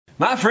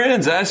My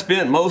friends, I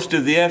spent most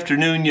of the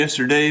afternoon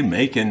yesterday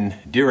making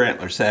deer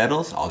antler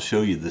saddles. I'll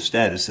show you the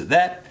status of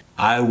that.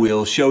 I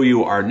will show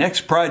you our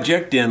next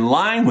project in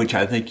line, which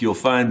I think you'll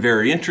find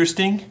very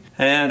interesting.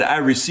 And I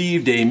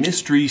received a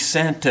mystery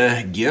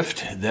Santa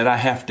gift that I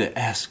have to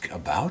ask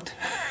about.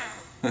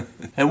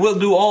 And we'll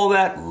do all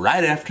that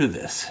right after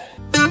this.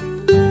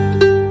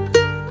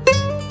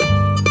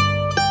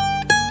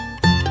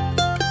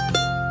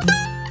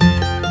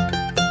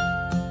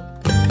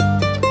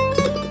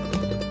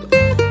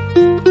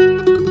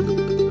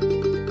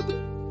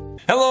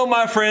 Hello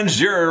my friends,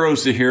 Jerry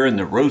Rosa here in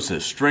the Rosa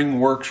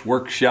Stringworks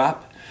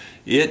Workshop.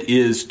 It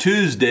is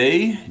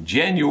Tuesday,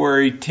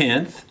 January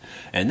 10th,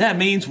 and that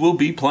means we'll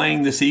be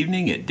playing this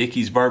evening at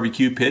Dickey's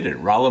Barbecue Pit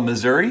in Rolla,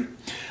 Missouri.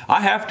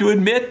 I have to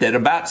admit that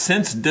about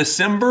since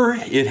December,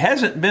 it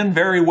hasn't been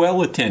very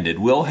well attended.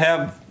 We'll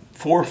have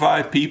 4 or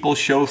 5 people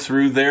show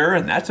through there,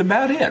 and that's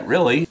about it,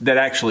 really, that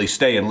actually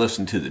stay and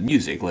listen to the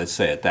music, let's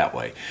say it that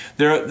way.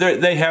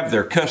 They have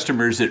their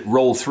customers that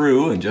roll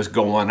through and just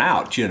go on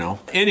out, you know.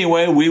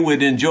 Anyway, we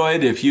would enjoy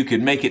it if you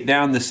could make it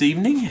down this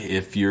evening.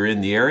 If you're in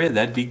the area,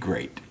 that'd be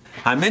great.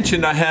 I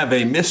mentioned I have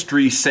a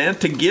mystery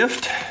Santa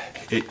gift.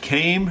 It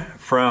came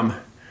from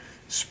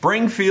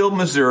Springfield,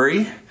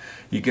 Missouri.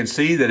 You can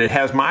see that it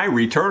has my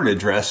return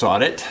address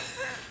on it.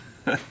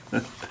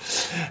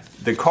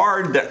 The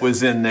card that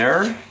was in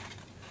there,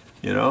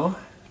 you know,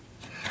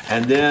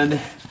 and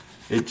then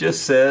it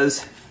just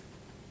says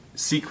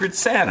Secret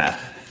Santa.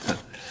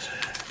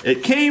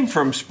 It came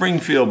from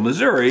Springfield,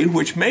 Missouri,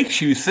 which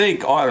makes you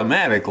think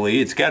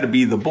automatically it's got to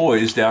be the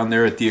boys down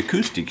there at the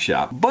acoustic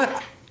shop.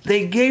 But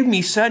they gave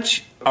me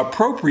such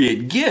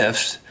appropriate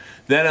gifts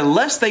that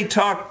unless they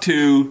talk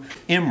to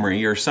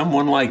Emery or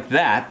someone like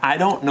that, I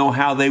don't know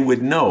how they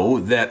would know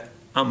that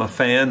I'm a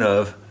fan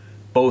of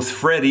both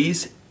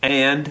Freddy's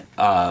and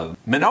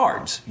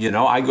Menards. You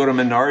know, I go to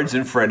Menards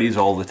and Freddy's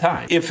all the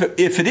time. If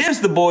it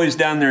is the boys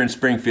down there in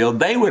Springfield,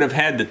 they would have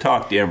had to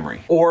talk to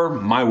Emery or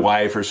my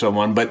wife or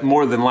someone, but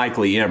more than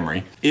likely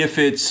Emery. If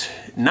it's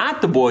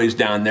not the boys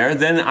down there,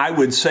 then I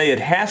would say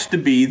it has to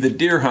be the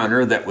deer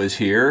hunter that was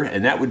here,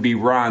 and that would be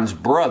Ron's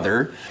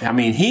brother. I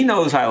mean, he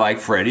knows I like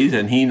Freddy's,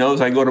 and he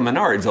knows I go to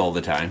Menards all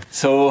the time.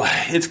 So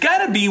it's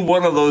got to be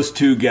one of those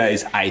two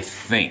guys, I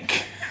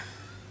think.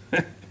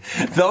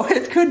 Though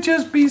it could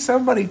just be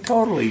somebody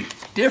totally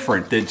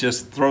different that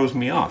just throws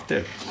me off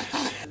too.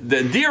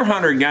 The deer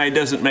hunter guy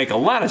doesn't make a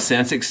lot of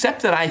sense,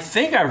 except that I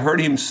think I've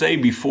heard him say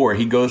before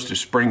he goes to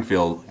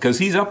Springfield, because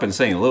he's up in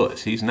St.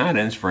 Louis. He's not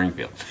in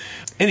Springfield.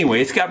 Anyway,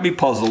 it's got me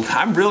puzzled.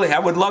 I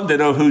would love to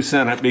know who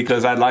sent it,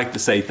 because I'd like to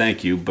say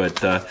thank you,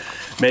 but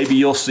maybe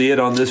you'll see it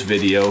on this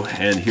video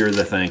and hear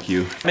the thank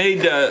you.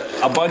 Made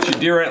a bunch of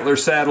deer antler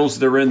saddles.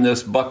 They're in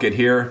this bucket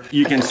here.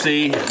 You can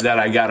see that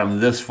I got them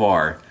this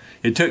far.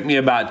 It took me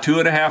about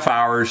 2.5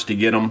 hours to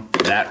get them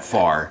that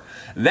far.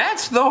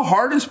 That's the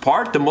hardest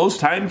part, the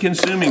most time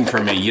consuming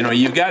for me. You know,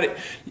 you've got it,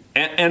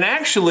 and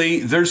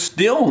actually they're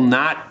still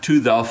not to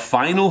the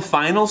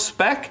final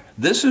spec.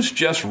 This is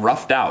just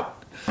roughed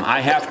out. I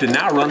have to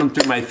now run them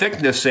through my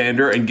thickness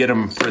sander and get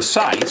them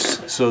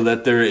precise so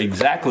that they're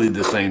exactly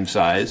the same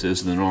size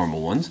as the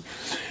normal ones.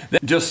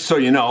 Just so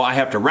you know, I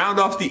have to round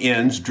off the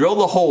ends, drill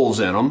the holes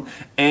in them,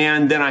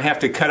 and then I have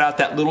to cut out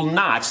that little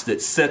notch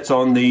that sits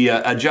on the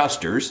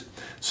adjusters.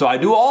 So I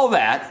do all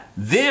that,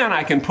 then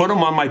I can put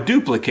them on my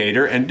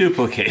duplicator and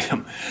duplicate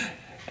them.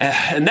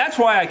 And that's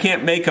why I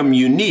can't make them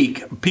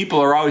unique. People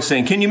are always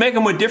saying, can you make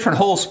them with different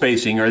hole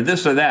spacing or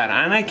this or that?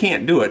 And I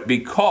can't do it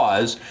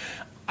because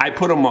I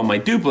put them on my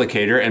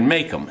duplicator and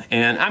make them.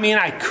 And I mean,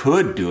 I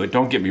could do it,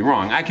 don't get me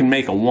wrong. I can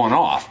make a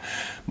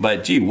one-off.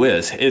 But gee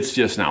whiz, it's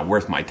just not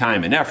worth my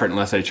time and effort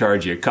unless I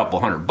charge you a couple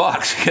 $100,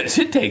 because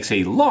it takes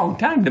a long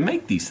time to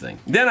make these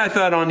things. Then I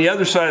thought on the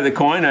other side of the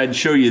coin, I'd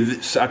show you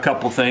a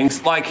couple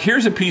things. Like,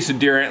 here's a piece of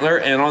deer antler,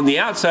 and on the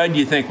outside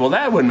you think, well,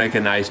 that would make a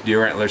nice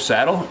deer antler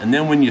saddle. And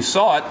then when you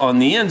saw it on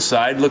the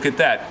inside, look at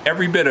that.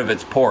 Every bit of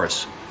it's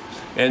porous.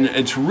 And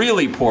it's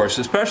really porous,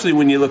 especially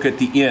when you look at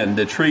the end,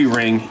 the tree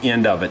ring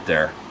end of it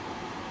there.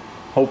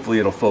 Hopefully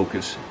it'll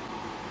focus.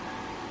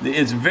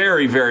 It's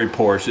very, very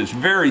porous. It's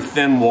very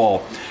thin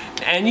wall.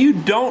 And you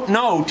don't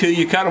know till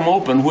you cut them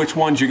open which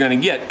ones you're going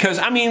to get. Because,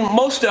 I mean,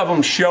 most of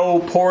them show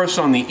porous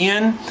on the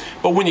end,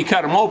 but when you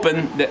cut them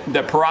open,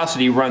 the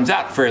porosity runs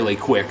out fairly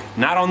quick.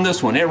 Not on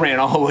this one. It ran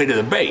all the way to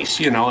the base,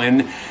 you know,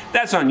 and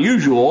that's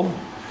unusual,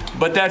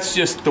 but that's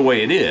just the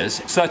way it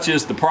is. Such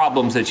is the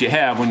problems that you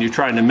have when you're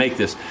trying to make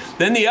this.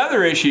 Then the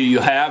other issue you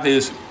have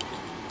is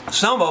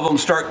some of them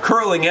start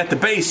curling at the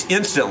base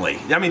instantly.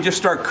 I mean, just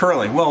start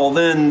curling. Well,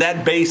 then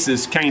that base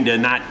is kind of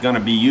not going to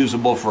be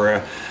usable for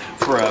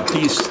a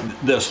piece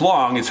this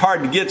long. It's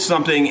hard to get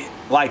something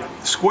like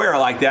square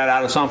like that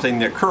out of something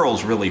that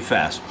curls really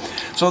fast.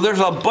 So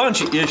there's a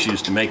bunch of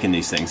issues to making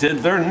these things.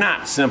 They're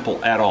not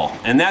simple at all.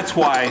 And that's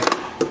why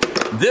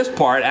this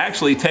part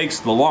actually takes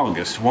the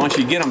longest. Once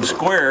you get them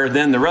square,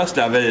 then the rest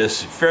of it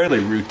is fairly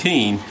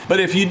routine.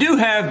 But if you do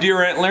have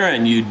deer antler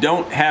and you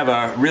don't have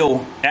a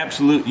real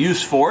absolute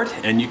use for it,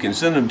 and you can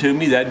send them to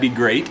me, that'd be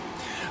great.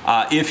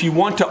 If you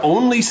want to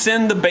only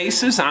send the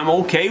bases, I'm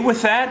okay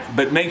with that,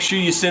 but make sure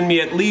you send me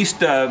at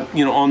least,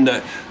 you know, on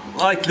the,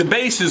 like the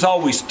base is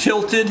always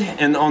tilted,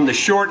 and on the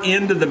short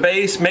end of the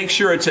base, make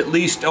sure it's at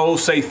least, oh,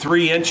 say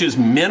 3 inches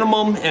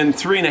minimum, and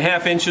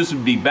 3.5 inches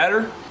would be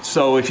better.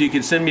 So if you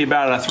could send me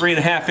about a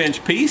 3.5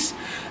 inch piece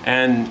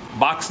and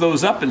box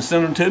those up and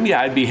send them to me,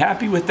 I'd be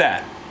happy with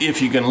that.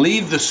 If you can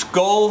leave the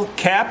skull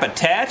cap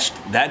attached,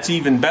 that's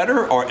even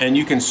better, and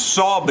you can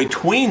saw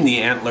between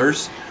the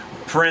antlers.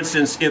 For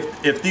instance,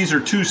 if these are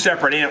 2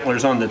 separate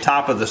antlers on the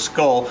top of the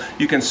skull,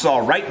 you can saw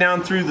right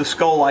down through the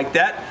skull like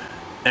that,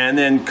 and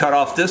then cut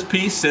off this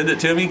piece, send it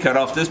to me, cut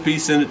off this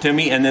piece, send it to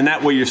me, and then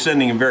that way you're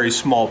sending a very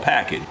small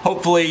package.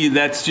 Hopefully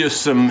that's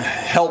just some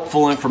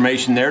helpful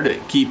information there to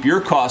keep your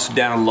costs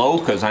down low,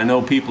 because I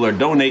know people are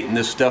donating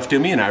this stuff to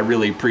me and I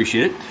really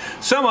appreciate it.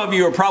 Some of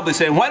you are probably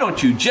saying, why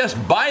don't you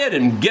just buy it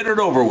and get it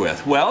over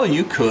with? Well,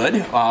 you could,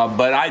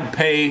 but I'd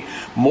pay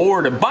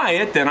more to buy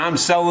it than I'm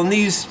selling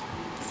these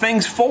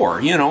things for.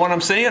 You know what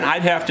I'm saying?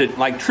 I'd have to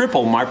like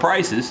triple my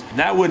prices.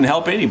 That wouldn't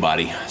help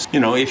anybody. You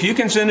know, if you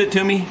can send it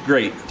to me,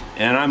 great.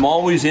 And I'm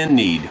always in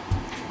need.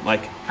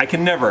 Like, I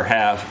can never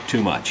have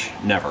too much.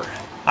 Never.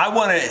 I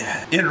want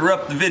to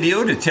interrupt the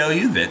video to tell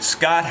you that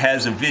Scott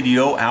has a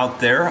video out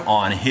there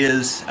on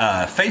his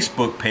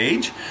Facebook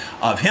page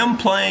of him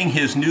playing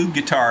his new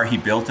guitar he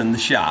built in the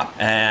shop.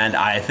 And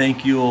I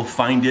think you'll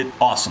find it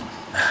awesome.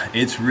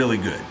 It's really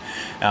good.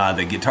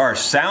 The guitar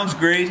sounds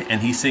great,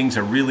 and he sings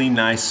a really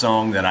nice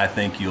song that I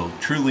think you'll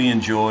truly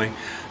enjoy.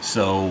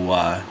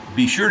 So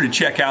be sure to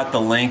check out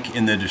the link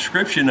in the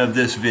description of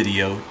this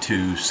video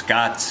to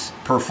Scott's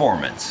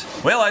performance.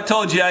 Well, I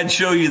told you I'd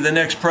show you the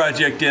next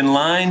project in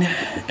line,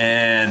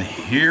 and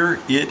here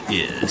it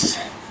is.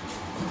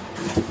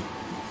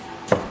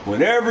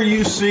 Whenever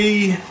you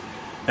see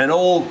an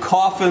old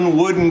coffin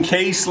wooden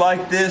case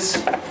like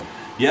this,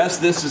 yes,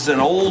 this is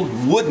an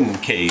old wooden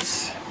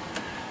case.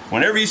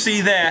 Whenever you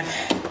see that,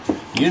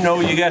 you know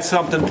you got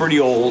something pretty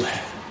old.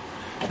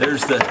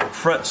 There's the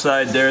front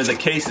side there. The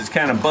case is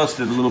kind of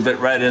busted a little bit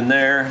right in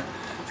there.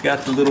 It's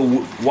got the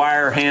little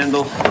wire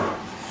handle.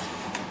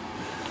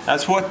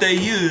 That's what they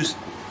used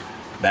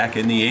back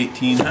in the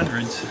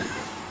 1800s.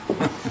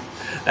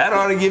 That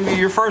ought to give you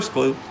your first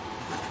clue.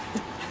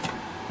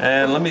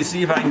 And let me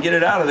see if I can get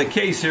it out of the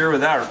case here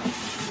without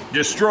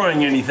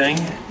destroying anything,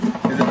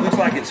 because it looks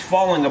like it's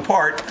falling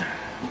apart.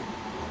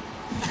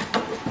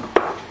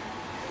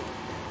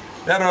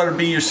 That ought to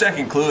be your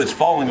second clue. It's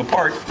falling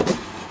apart.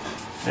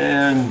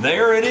 And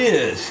there it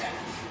is.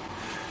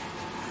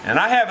 And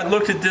I haven't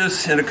looked at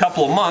this in a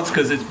couple of months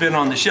because it's been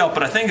on the shelf,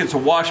 but I think it's a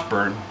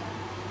Washburn.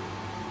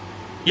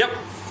 Yep,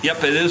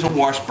 it is a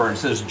Washburn. It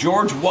says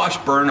George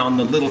Washburn on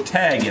the little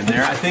tag in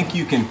there. I think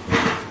you can,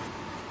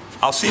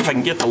 I'll see if I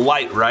can get the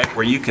light right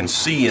where you can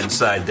see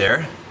inside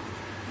there.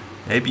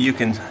 Maybe you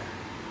can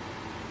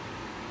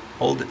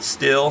hold it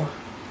still.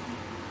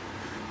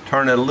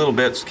 Turn it a little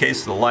bit in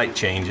case the light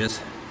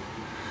changes.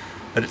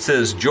 But it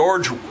says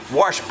George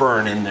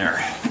Washburn in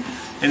there.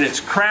 And it's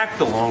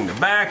cracked along the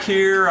back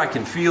here. I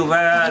can feel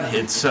that.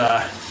 It's,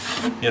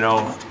 you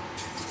know,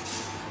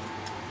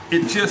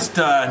 it just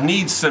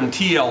needs some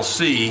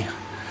TLC.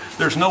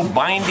 There's no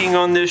binding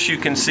on this, you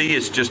can see.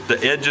 It's just the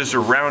edges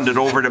are rounded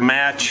over to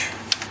match.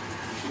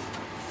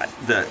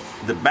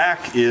 The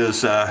back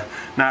is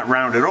not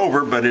rounded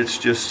over, but it's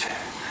just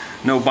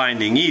no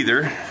binding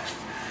either.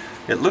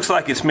 It looks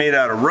like it's made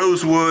out of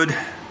rosewood.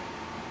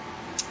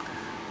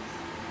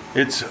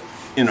 It's,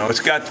 you know,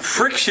 it's got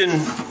friction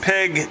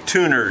peg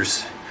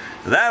tuners.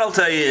 That'll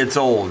tell you it's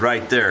old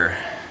right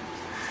there.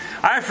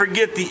 I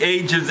forget the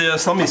age of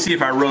this. Let me see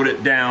if I wrote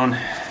it down.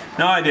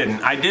 No, I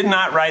didn't. I did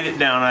not write it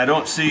down. I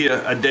don't see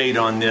a date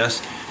on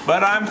this.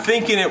 But I'm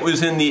thinking it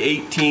was in the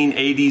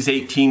 1880s,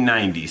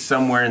 1890s,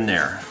 somewhere in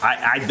there.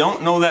 I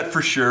don't know that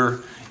for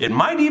sure. It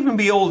might even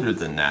be older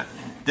than that.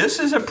 This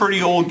is a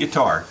pretty old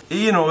guitar.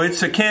 You know,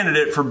 it's a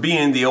candidate for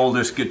being the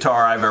oldest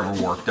guitar I've ever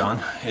worked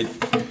on.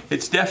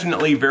 It's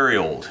definitely very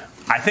old.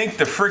 I think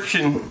the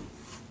friction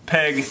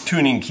peg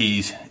tuning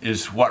keys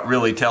is what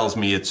really tells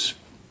me it's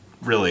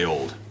really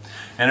old.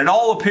 And it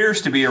all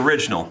appears to be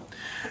original.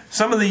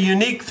 Some of the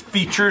unique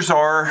features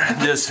are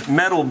this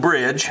metal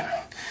bridge.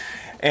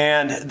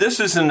 And this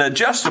is an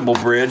adjustable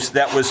bridge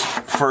that was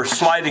for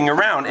sliding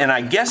around. And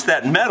I guess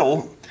that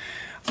metal,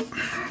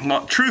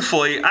 well,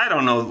 truthfully, I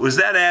don't know, was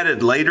that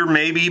added later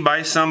maybe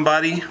by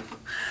somebody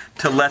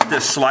to let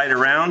this slide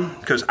around?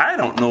 Because I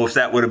don't know if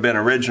that would have been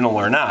original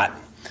or not.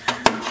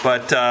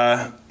 But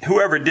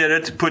whoever did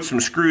it put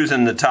some screws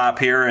in the top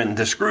here, and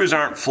the screws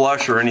aren't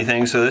flush or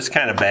anything, so that's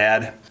kind of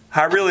bad.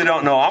 I really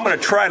don't know. I'm going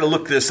to try to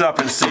look this up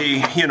and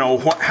see, you know,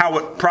 how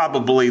it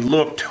probably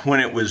looked when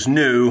it was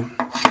new.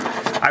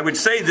 I would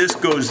say this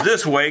goes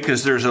this way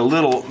because there's a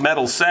little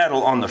metal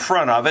saddle on the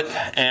front of it,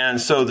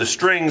 and so the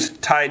string's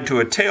tied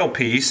to a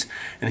tailpiece,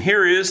 and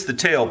here is the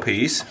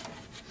tailpiece.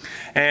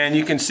 And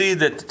you can see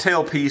that the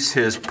tailpiece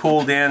has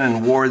pulled in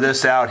and wore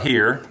this out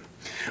here,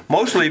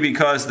 mostly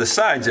because the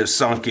sides have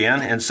sunk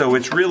in, and so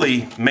it's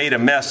really made a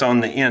mess on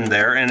the end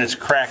there, and it's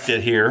cracked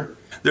it here.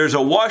 there's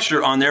a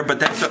washer on there, but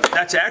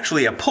that's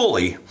actually a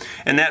pulley.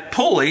 And that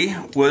pulley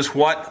was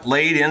what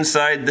laid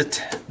inside the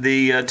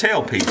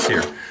tailpiece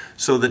here.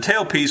 So the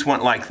tailpiece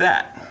went like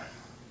that.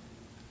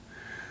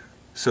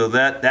 So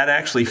that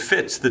actually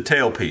fits the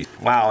tailpiece.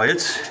 Wow,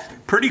 it's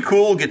pretty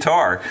cool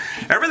guitar.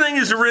 Everything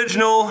is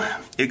original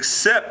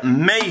except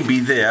maybe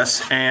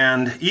this,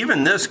 and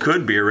even this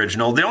could be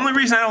original. The only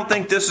reason I don't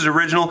think this is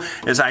original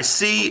is I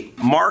see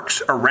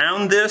marks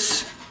around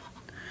this,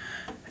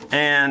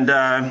 and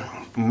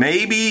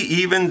maybe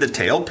even the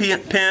tail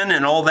pin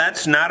and all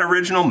that's not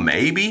original,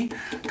 maybe,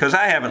 because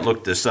I haven't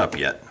looked this up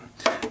yet.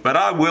 But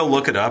I will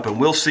look it up and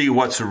we'll see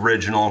what's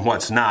original and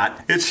what's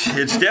not.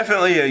 It's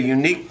definitely a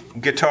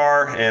unique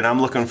guitar, and I'm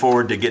looking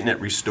forward to getting it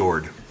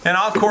restored. And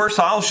of course,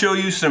 I'll show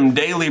you some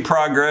daily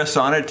progress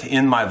on it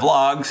in my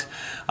vlogs.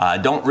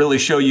 Don't really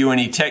show you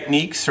any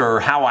techniques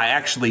or how I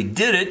actually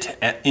did it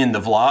in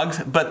the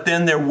vlogs, but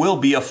then there will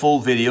be a full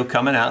video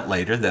coming out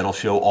later that'll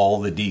show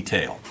all the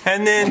detail.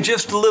 And then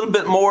just a little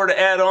bit more to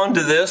add on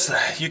to this.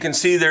 You can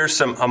see there's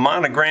a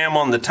monogram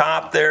on the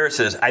top there. It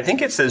says, I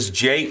think it says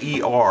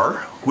J-E-R,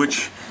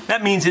 which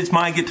that means it's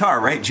my guitar,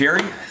 right,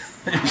 Jerry?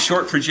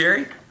 Short for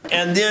Jerry.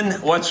 And then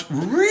what's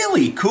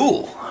really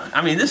cool,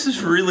 I mean, this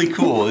is really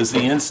cool, is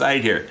the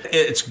inside here.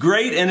 It's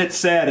great and it's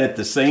sad at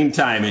the same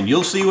time, and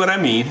you'll see what I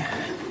mean.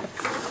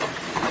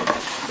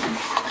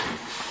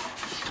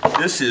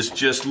 This is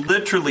just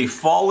literally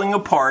falling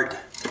apart,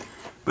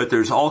 but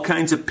there's all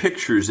kinds of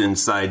pictures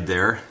inside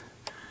there.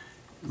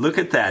 Look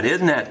at that,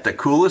 isn't that the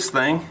coolest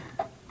thing?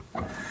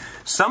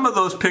 Some of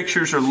those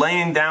pictures are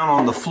laying down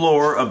on the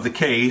floor of the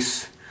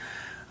case.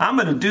 I'm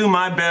going to do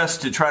my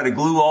best to try to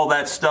glue all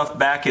that stuff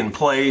back in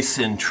place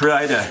and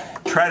try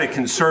to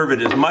conserve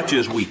it as much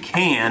as we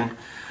can.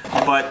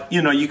 But,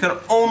 you know, you can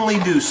only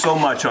do so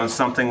much on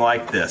something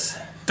like this.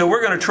 So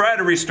we're going to try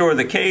to restore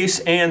the case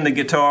and the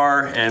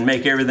guitar and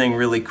make everything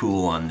really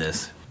cool on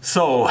this.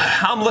 So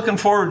I'm looking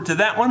forward to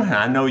that one.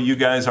 I know you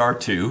guys are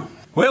too.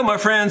 Well, my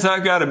friends,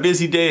 I've got a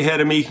busy day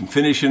ahead of me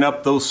finishing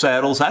up those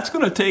saddles. That's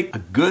going to take a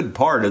good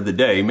part of the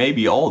day,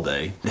 maybe all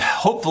day.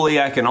 Hopefully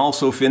I can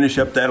also finish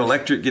up that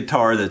electric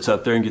guitar that's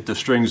up there and get the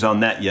strings on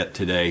that yet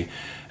today.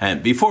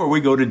 And before we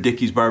go to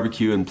Dickie's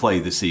Barbecue and play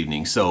this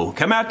evening. So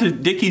come out to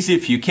Dickie's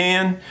if you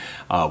can.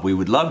 We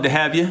would love to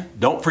have you.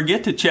 Don't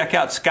forget to check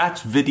out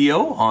Scott's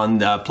video on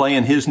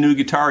playing his new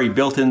guitar he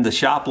built in the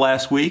shop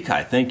last week.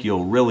 I think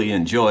you'll really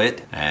enjoy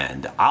it.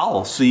 And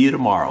I'll see you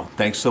tomorrow.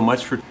 Thanks so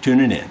much for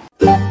tuning in.